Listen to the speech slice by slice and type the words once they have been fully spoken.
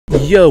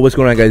Yo, what's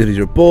going on, guys? It is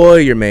your boy,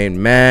 your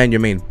main man, your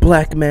main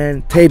black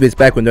man, Tavius,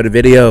 back with another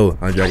video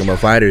on Dragon Ball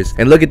FighterZ.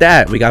 And look at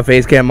that, we got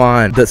face cam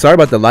on. Sorry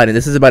about the lighting,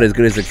 this is about as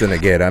good as it's gonna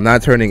get. I'm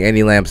not turning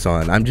any lamps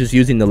on. I'm just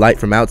using the light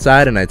from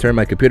outside, and I turn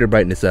my computer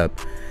brightness up.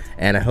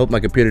 And I hope my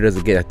computer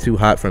doesn't get too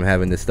hot from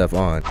having this stuff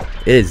on.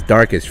 It is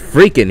dark as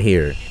freaking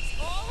here.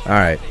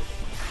 Alright.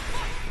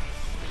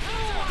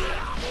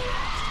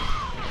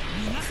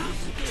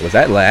 Was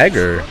that lag,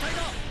 or?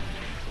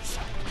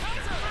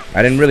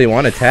 I didn't really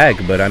want to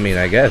tag, but I mean,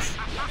 I guess.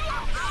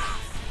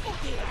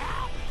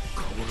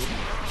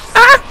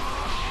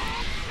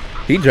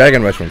 Ah! He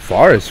Dragon Rush from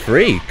far as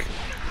freak.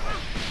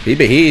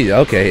 He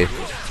okay.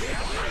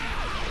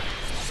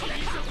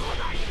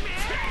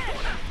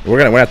 We're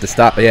gonna have to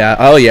stop. Yeah.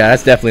 Oh yeah,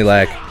 that's definitely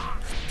lag.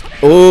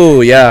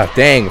 Oh yeah,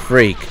 dang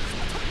freak.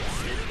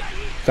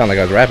 Sound like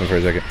I was rapping for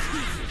a second.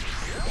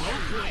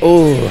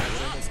 Oh,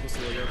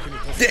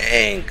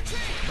 dang.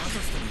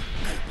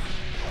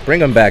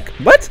 Bring him back.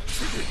 What?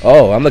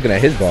 Oh, I'm looking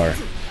at his bar.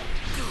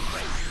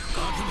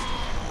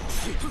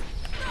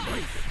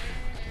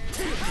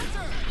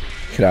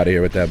 Get out of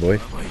here with that, boy.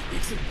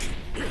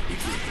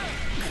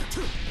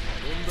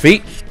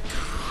 Feet.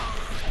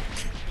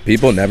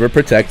 People never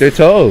protect their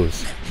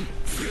toes.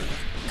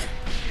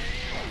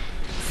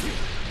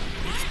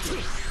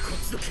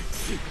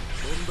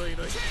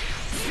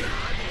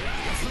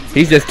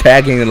 He's just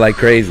tagging it like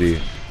crazy.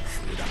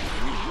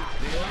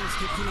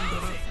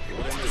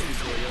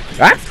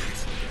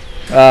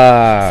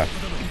 Ah!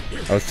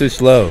 I was too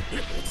slow.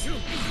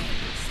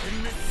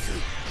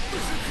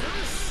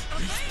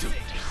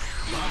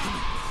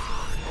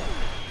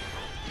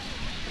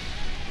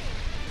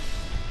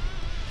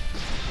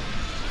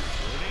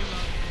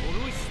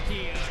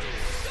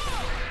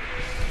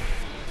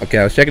 Okay,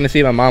 I was checking to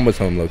see if my mom was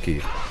home,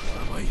 low-key.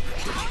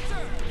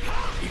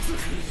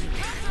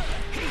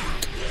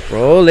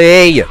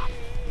 Rolly!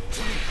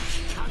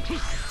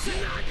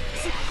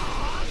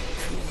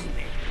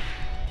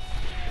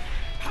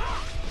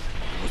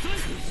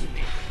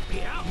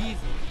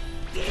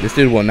 This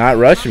dude will not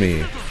rush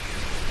me.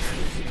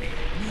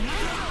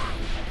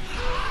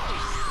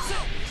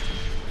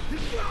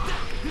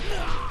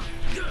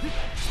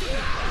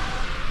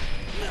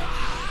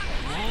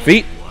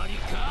 Feet.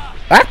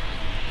 Ah!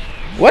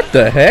 What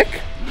the heck?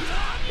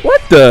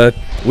 What the?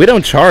 We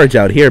don't charge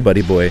out here,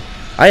 buddy boy.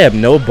 I have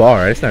no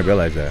bar. I just not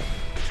realize that.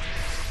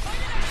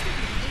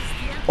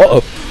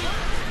 Uh-oh.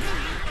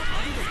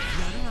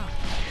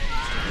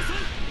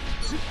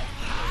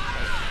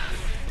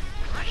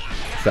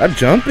 Stop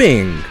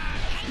jumping.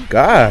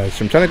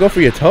 Gosh, I'm trying to go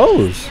for your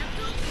toes.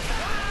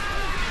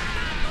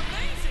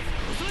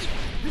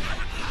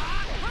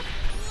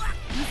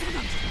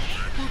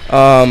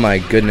 Oh my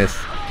goodness.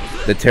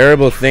 The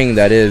terrible thing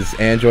that is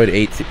Android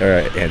 18 or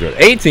Android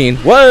 18.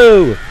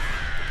 Whoa!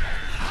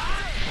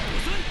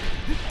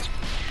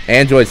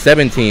 Android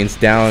 17's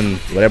down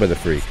whatever the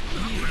freak.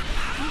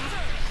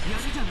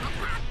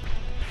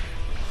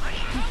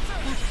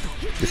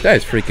 This guy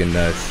is freaking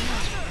nuts.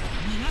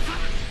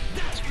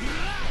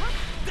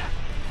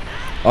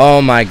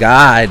 Oh my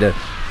god.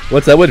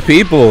 What's up with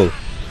people?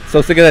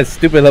 So sick of that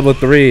stupid level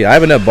 3. I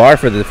have enough bar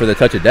for the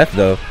touch of death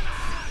though.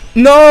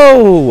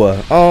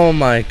 No! Oh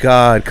my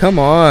god, come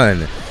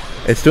on.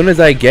 As soon as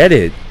I get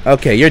it.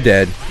 Okay, you're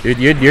dead.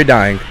 You're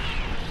dying.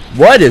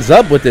 What is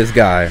up with this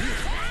guy?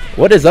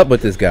 What is up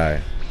with this guy?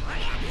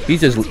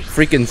 He's just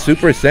freaking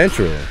super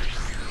central.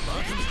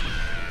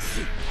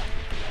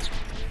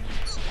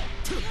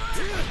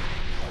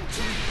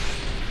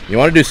 You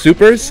want to do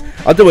supers?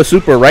 I'll do a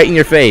super right in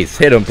your face.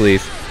 Hit him,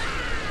 please.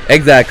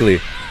 Exactly.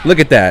 Look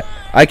at that.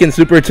 I can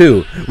super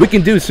too. We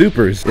can do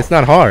supers. It's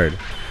not hard.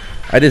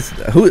 I just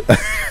who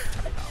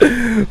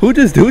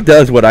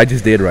does what I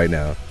just did right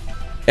now?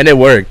 And it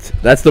worked.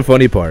 That's the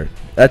funny part.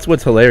 That's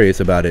what's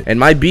hilarious about it. And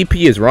my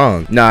BP is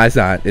wrong. Nah, it's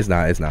not. It's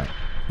not. It's not.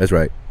 That's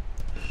right.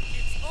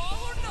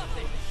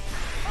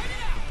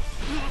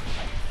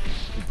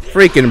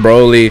 Freaking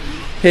Broly.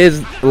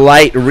 His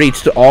light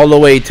reached all the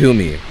way to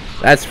me.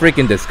 That's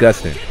freaking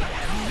disgusting.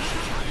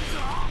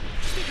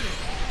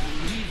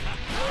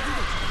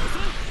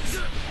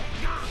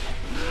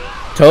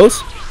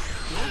 Toes?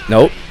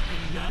 Nope.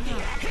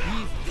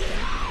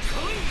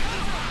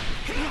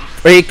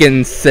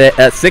 Freaking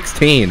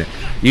 16.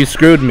 You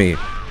screwed me.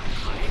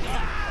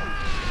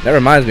 That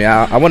reminds me,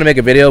 I want to make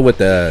a video with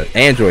the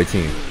Android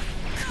team.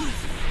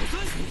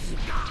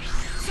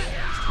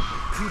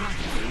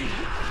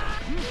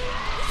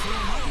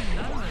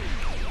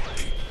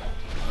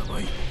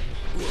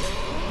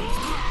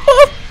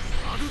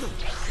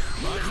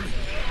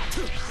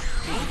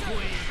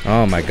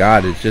 Oh my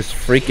god, it's just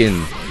freaking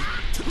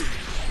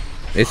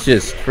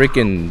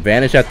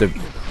vanish at the.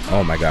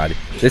 Oh my god,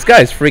 this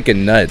guy is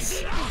freaking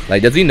nuts.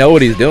 Like, does he know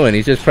what he's doing?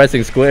 He's just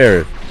pressing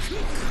square.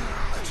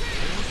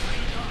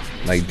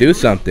 Like, do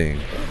something.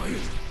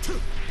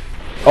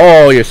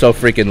 Oh, you're so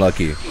freaking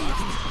lucky.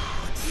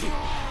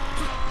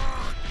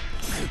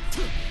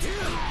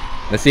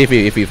 Let's see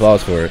if he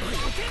falls for it.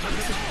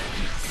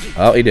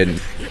 Oh, he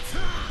didn't.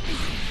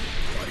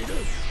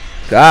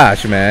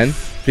 Gosh, man.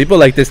 People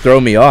like this throw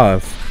me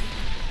off.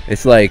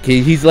 It's like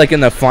he's like in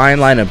the fine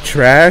line of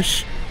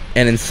trash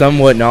and in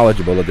somewhat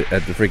knowledgeable at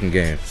the freaking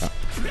game.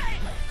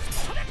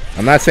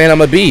 I'm not saying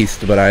I'm a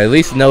beast, but I at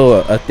least know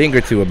a thing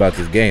or two about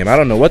this game. I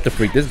don't know what the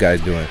freak this guy's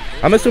doing.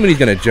 I'm assuming he's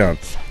gonna jump.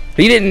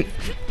 He didn't.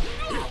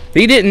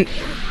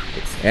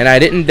 And I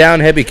didn't down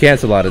heavy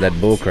cancel out of that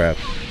bullcrap.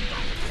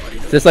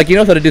 It's just like, he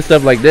knows how to do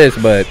stuff like this,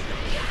 but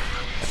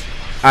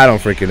I don't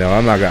freaking know.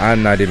 I'm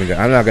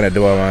not gonna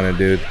dwell on it,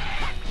 dude.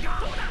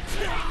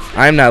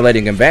 I'm not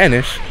letting him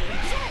vanish.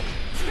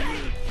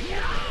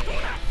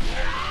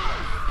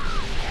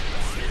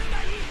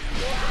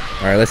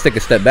 Alright, let's take a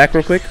step back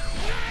real quick.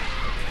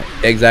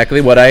 Exactly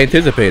what I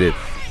anticipated.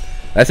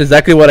 That's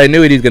exactly what I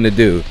knew he's gonna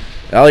do.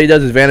 All he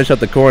does is vanish out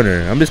the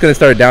corner. I'm just gonna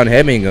start down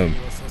heavying him.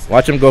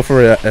 Watch him go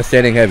for a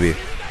standing heavy.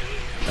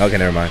 Okay,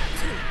 never mind.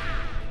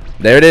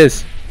 There it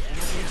is.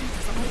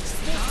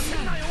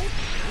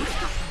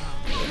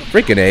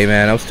 Freaking A,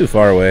 man. I was too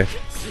far away.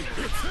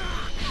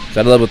 Is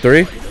that a level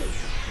 3?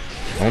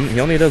 He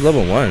only does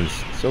level 1s.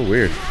 So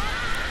weird.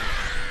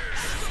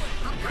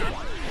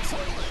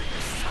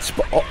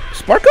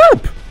 Spark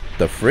up!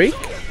 The freak?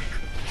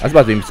 I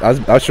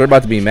was sure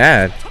about to be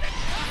mad.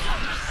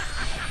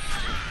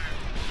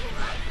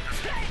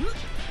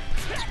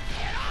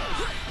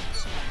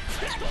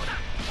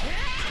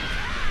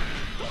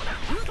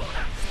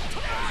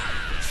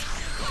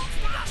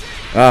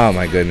 Oh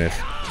my goodness.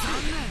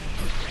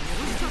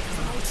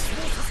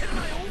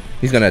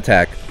 He's gonna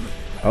attack.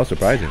 Oh,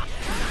 surprising.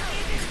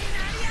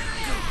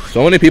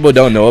 So many people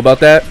don't know about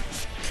that.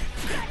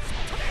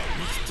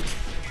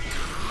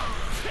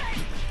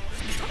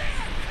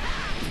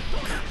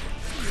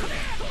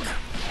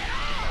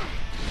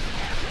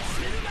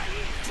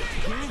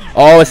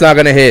 Oh, it's not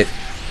gonna hit.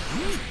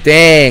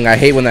 Dang, I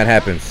hate when that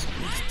happens.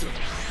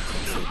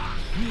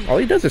 All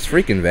he does is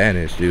freaking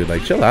vanish, dude.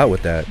 Like, chill out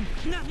with that.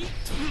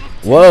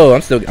 Whoa,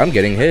 I'm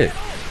getting hit.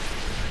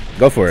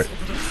 Go for it.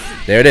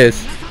 There it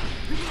is.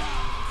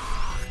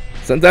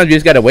 Sometimes you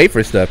just gotta wait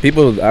for stuff.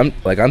 I'm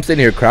sitting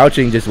here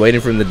crouching, just waiting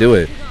for him to do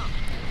it.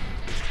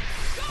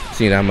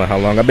 Seeing how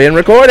long I've been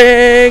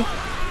recording.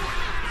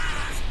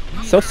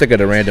 So sick of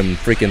the random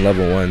freaking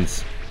level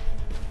 1s.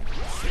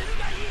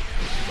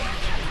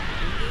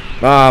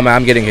 Oh man,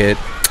 I'm getting hit.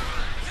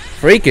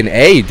 Freaking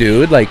A,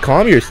 dude. Like,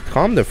 calm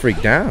the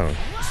freak down.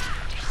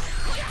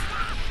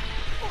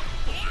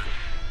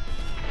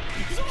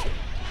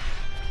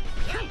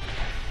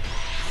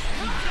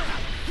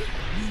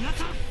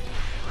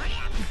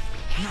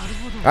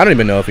 I don't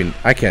even know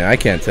if I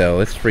can't tell.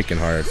 It's freaking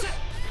hard.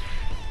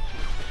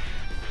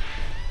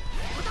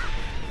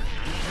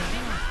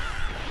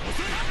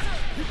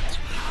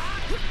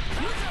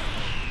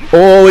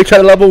 Oh, he tried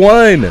to level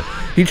 1.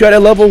 He tried to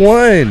level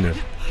 1.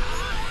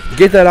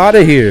 Get that out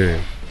of here.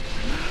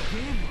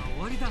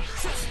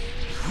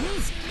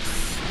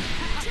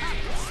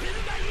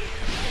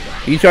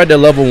 He tried to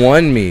level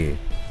 1 me.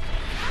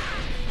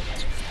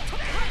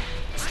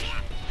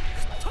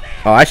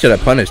 Oh, I should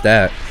have punished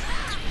that.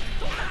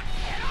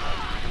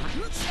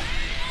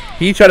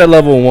 He tried to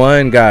level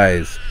 1,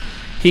 guys.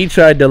 He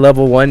tried to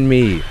level 1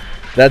 me.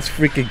 That's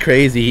freaking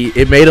crazy.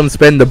 It made him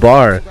spend the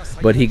bar,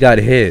 but he got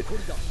hit.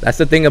 That's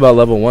the thing about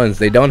level 1s.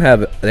 They don't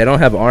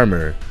have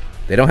armor.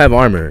 They don't have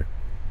armor.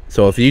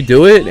 So if you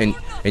do it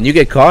and you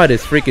get caught,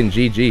 it's freaking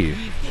GG.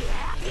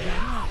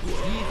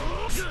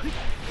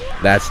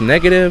 That's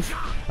negative.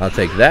 I'll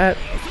take that.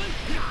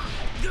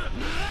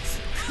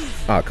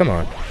 Oh, come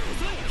on.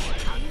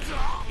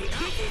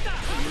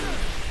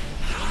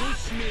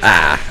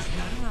 Ah.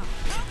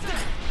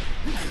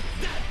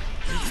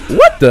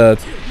 What the?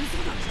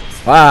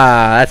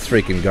 Ah, that's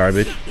freaking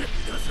garbage.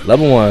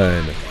 Level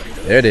 1.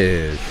 There it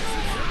is.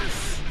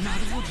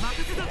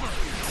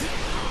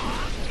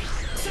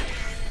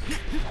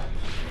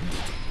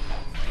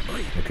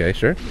 Okay,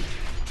 sure.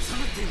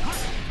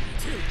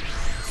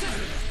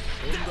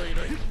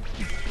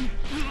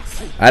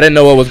 I didn't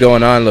know what was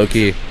going on,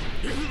 low-key.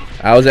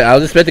 I was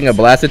expecting a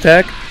blast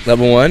attack,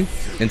 level 1,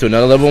 into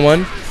another level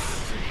 1.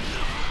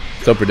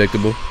 So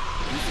predictable.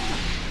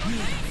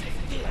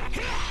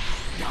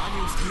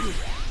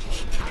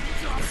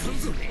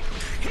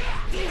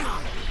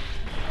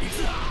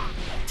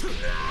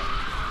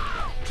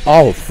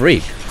 Oh,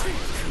 freak.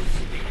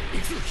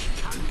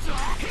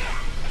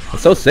 I'm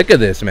so sick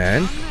of this,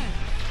 man.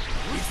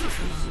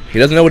 He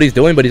doesn't know what he's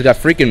doing, but he's got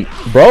freaking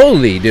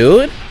Broly,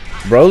 dude.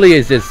 Broly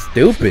is just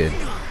stupid.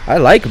 I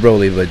like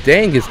Broly, but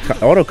dang, his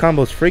auto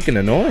combo's freaking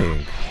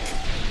annoying.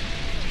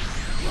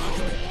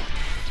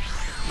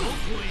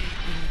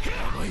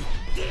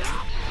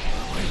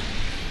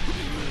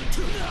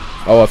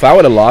 Oh, if I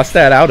would have lost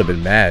that, I would have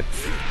been mad.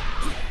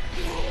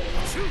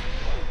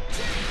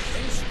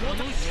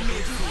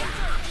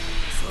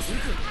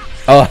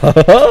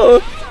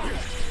 Oh.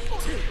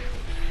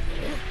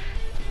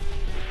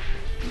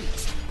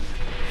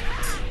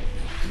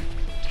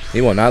 He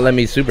will not let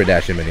me super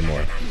dash him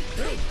anymore.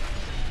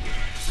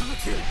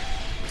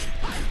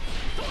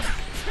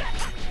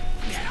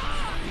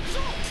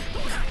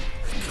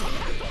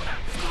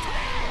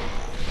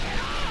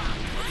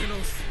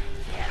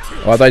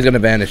 Oh, I thought he was gonna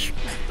vanish.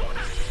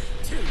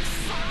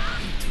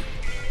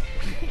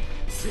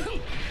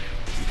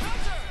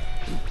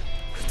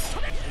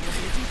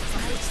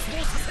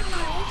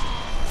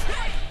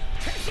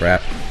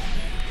 Crap.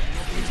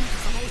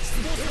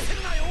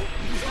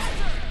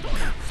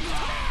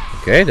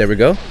 Okay, there we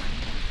go.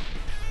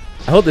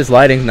 I hope this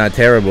lighting's not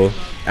terrible.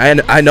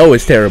 I know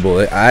it's terrible.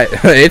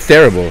 It's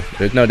terrible.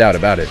 There's no doubt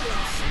about it.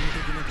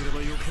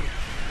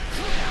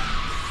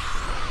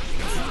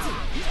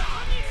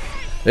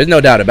 There's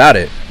no doubt about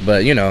it.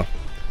 But you know,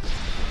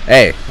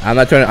 hey, I'm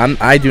not turning.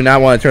 I do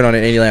not want to turn on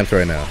any lamps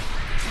right now.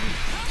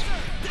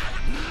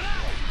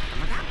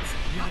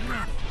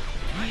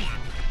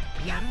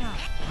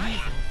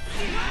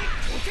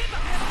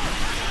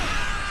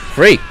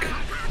 Freak!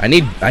 I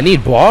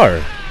need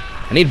bar.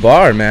 I need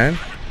bar, man.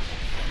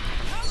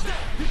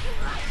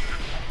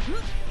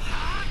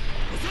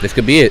 This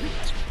could be it.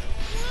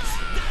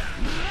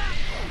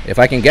 If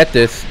I can get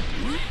this.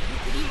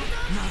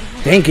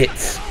 Dang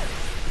it.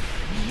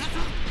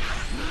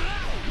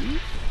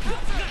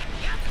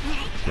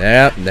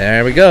 Yeah,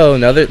 there we go.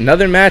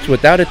 Another match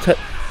without a touch.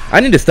 I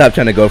need to stop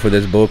trying to go for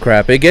this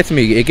bullcrap. It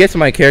gets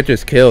my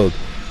characters killed.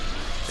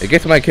 It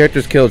gets my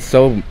characters killed.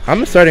 So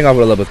I'm starting off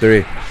with a level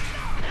 3.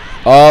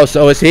 Oh,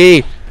 so is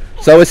he.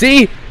 So is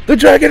he. The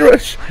Dragon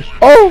Rush.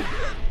 Oh.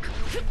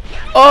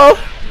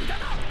 Oh.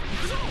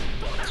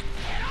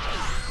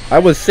 I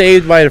was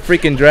saved by a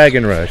freaking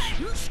Dragon Rush.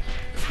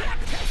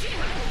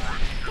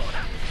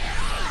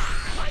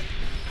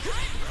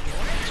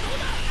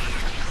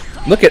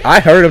 Look at,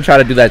 I heard him try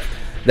to do that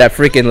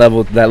freaking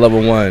level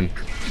 1.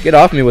 Get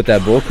off me with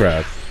that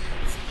bullcrap.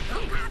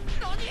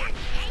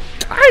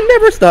 I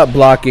never stop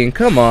blocking.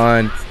 Come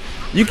on.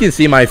 You can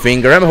see my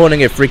finger. I'm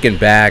holding it freaking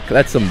back.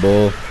 That's some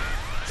bull.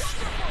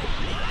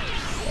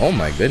 Oh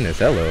my goodness.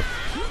 Hello.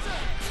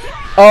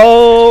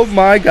 Oh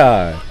my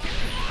god.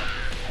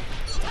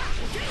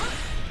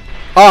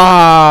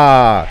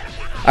 Ah!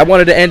 I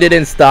wanted to end it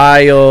in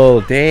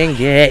style. Dang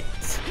it.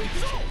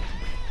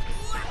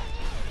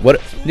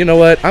 What? You know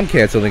what? I'm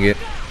canceling it.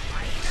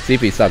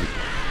 CP, stop.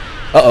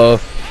 Uh-oh.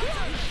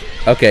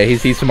 Okay,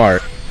 he's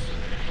smart.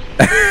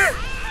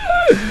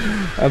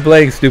 I'm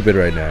playing stupid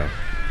right now.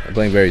 I'm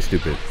playing very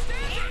stupid.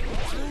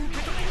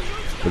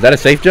 Was that a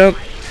safe jump?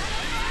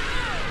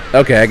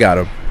 Okay, I got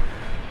him.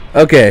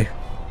 Okay.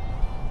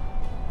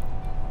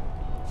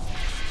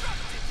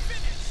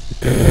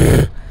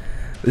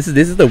 This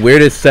is the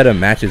weirdest set of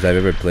matches I've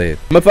ever played.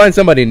 I'm gonna find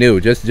somebody new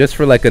just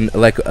for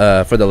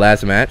for the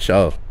last match.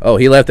 Oh,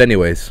 he left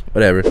anyways.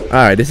 Whatever. All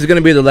right, this is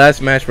gonna be the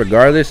last match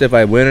regardless if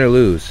I win or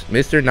lose.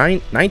 Mr.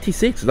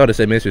 96. I thought it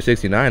said Mr.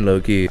 69 low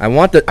key. I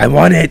want it.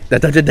 The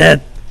touch of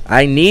death.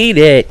 I need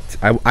it.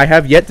 I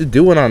have yet to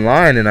do one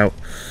online, and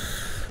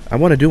I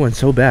want to do one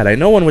so bad. I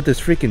know one with this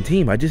freaking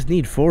team. I just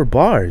need 4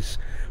 bars.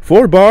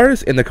 4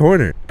 bars in the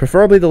corner,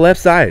 preferably the left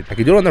side. I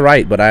could do it on the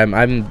right, but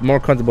I'm more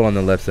comfortable on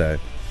the left side.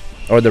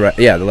 Or the right,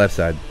 yeah, the left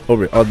side.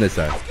 Over on this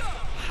side.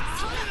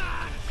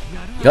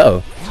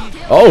 Uh-oh.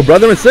 Oh,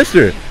 brother and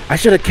sister. I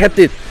should have kept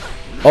it.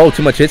 Oh,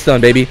 too much hit stun,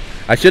 baby.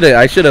 I should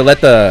have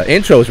let the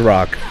intros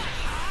rock.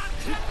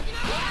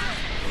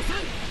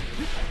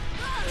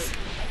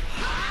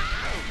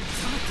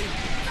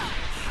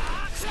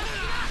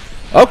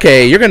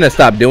 Okay, you're gonna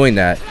stop doing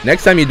that.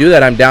 Next time you do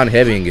that, I'm down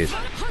heavying it.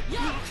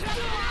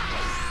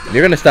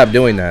 You're gonna stop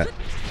doing that.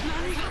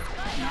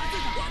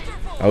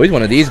 Oh, he's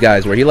one of these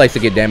guys where he likes to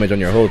get damage on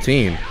your whole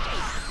team.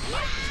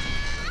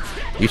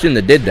 You shouldn't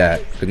have did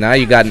that, because now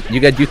you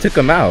took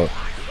him out,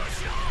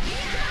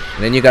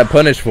 and then you got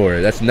punished for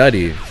it. That's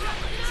nutty.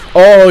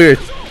 Oh,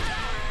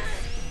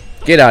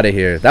 get out of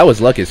here. That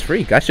was luck as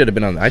freak. I should have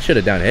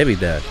down heavy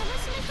that.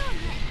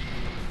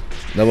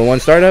 Level 1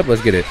 startup.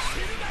 Let's get it.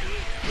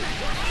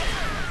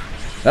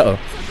 Uh-oh.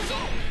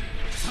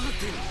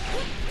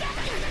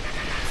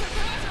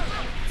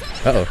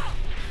 Uh-oh.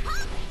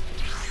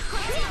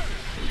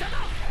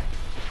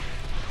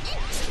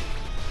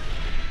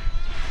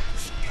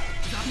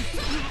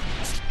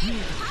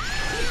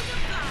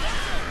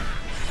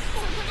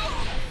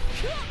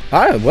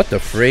 Ah, what the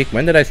freak?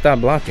 When did I stop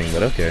blocking?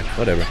 But okay,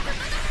 whatever.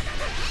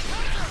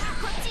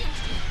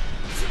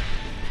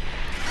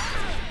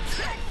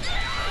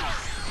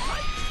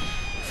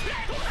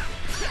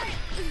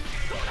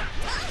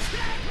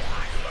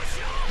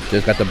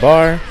 Just got the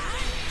bar.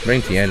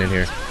 Bring Tien in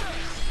here.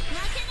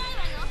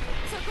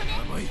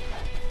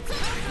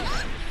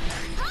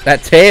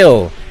 That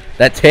tail!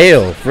 That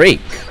tail!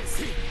 Freak!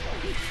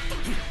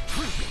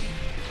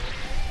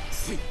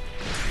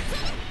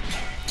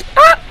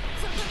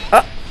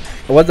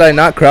 Was I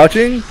not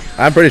crouching?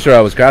 I'm pretty sure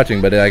I was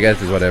crouching, but I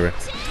guess it's whatever.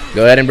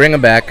 Go ahead and bring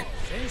him back.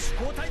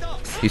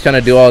 He's trying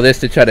to do all this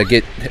to try to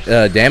get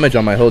damage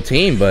on my whole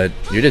team, but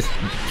you're just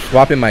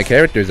swapping my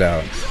characters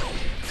out.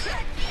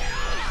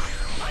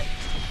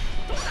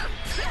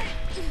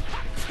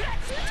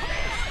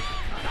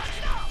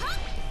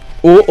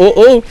 Oh, oh,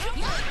 oh!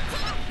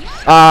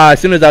 Ah, as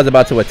soon as I was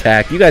about to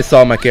attack, you guys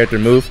saw my character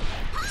move.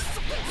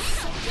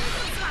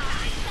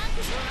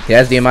 He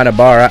has the amount of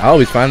bar. I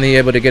always finally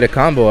able to get a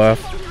combo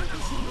off.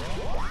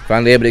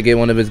 Finally able to get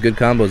one of his good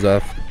combos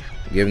off.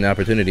 Give him the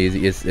opportunity.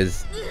 Is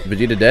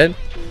Vegeta dead?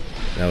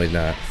 No, he's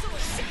not.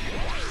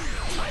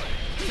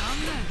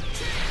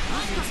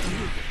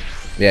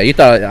 Yeah, you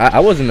thought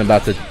I wasn't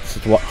about to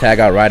tag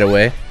out right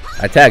away.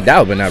 I tagged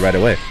out, but not right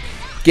away.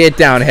 Get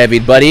down, heavy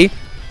buddy.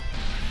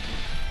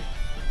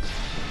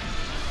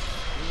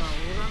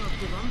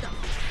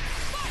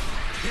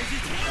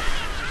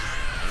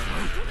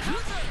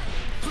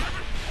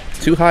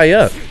 Too high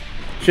up.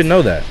 Should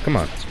know that. Come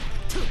on.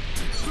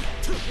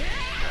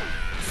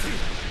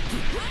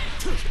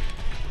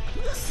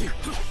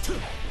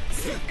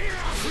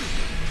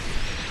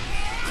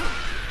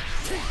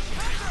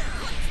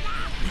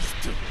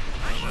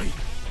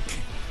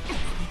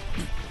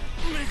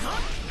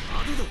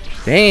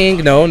 Dang,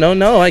 no, no,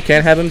 no, I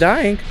can't have him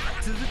dying.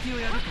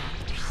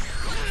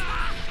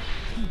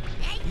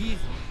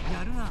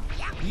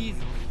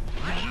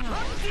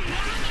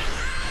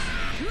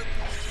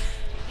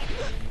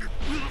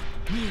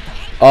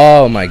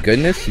 Oh my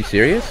goodness, you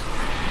serious?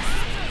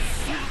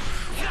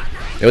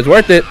 It was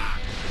worth it.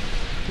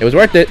 It was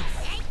worth it.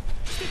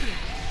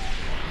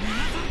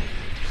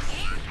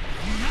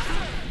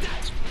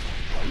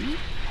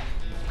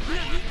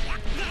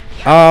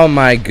 Oh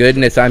my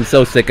goodness, I'm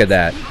so sick of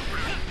that.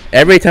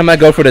 Every time I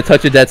go for the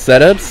touch of death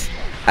setups,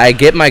 I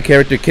get my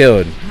character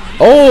killed.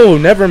 Oh,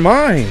 never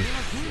mind.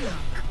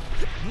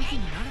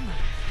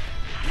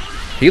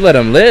 He let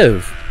him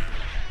live.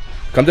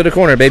 Come to the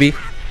corner, baby.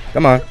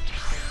 Come on.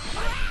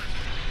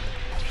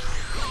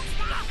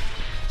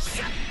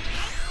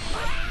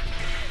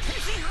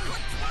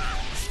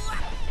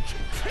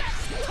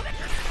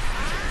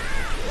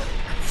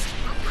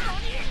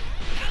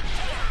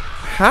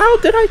 How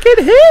did I get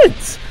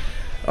hit?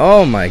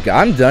 Oh my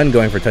god, I'm done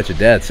going for touch of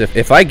deaths.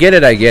 If I get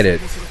it, I get it.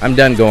 I'm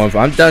done going for,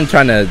 I'm done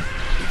trying to,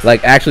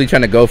 like, actually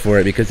trying to go for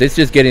it because it's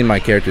just getting my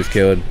characters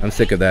killed. I'm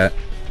sick of that.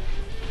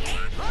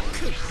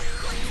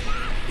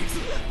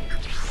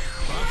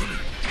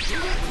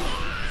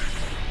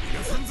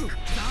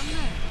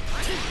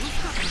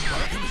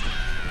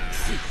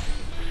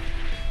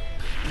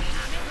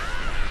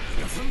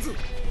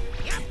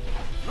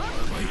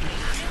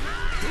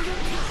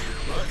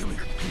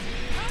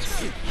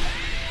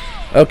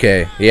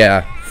 Okay,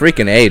 yeah,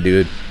 freaking A,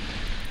 dude.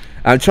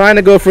 I'm trying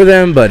to go for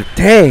them, but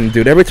dang,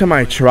 dude, every time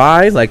I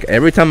try, like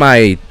every time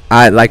I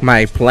like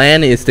my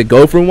plan is to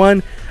go for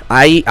one,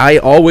 I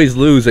always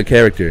lose a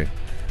character.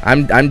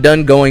 I'm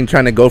done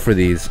trying to go for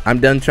these. I'm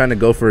done trying to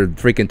go for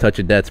freaking touch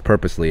of deaths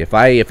purposely. If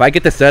I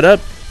get the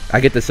setup, I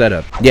get the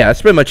setup. Yeah,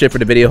 that's pretty much it for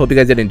the video. Hope you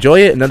guys did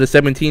enjoy it. Another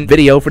 17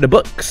 video for the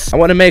books. I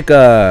want to make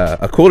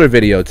a cooler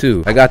video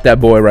too. I got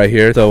that boy right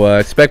here, so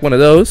expect one of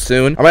those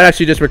soon. I might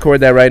actually just record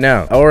that right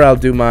now, or I'll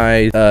do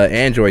my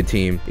Android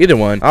team. Either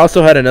one. I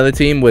also had another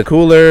team with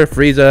Cooler,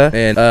 Frieza,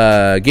 and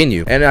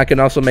Ginyu, and I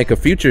can also make a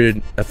future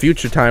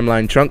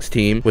timeline Trunks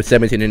team with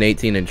 17 and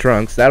 18 and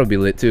Trunks. That'll be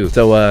lit too.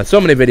 So so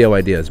many video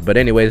ideas. But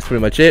anyway, that's pretty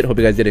much it. Hope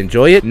you guys did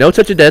enjoy it. No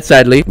touch of death,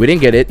 sadly. We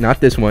didn't get it.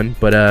 Not this one,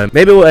 but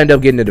maybe we'll end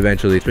up getting it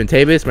eventually. It's been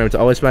Tavius. Remember to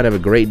always smile, have a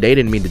great day,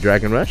 didn't mean to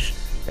Dragon Rush,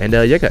 and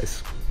yeah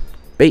guys,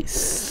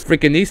 peace.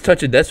 Freaking these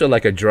touch of deaths are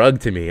like a drug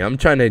to me. I'm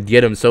trying to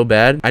get them so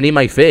bad. I need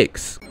my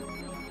fix.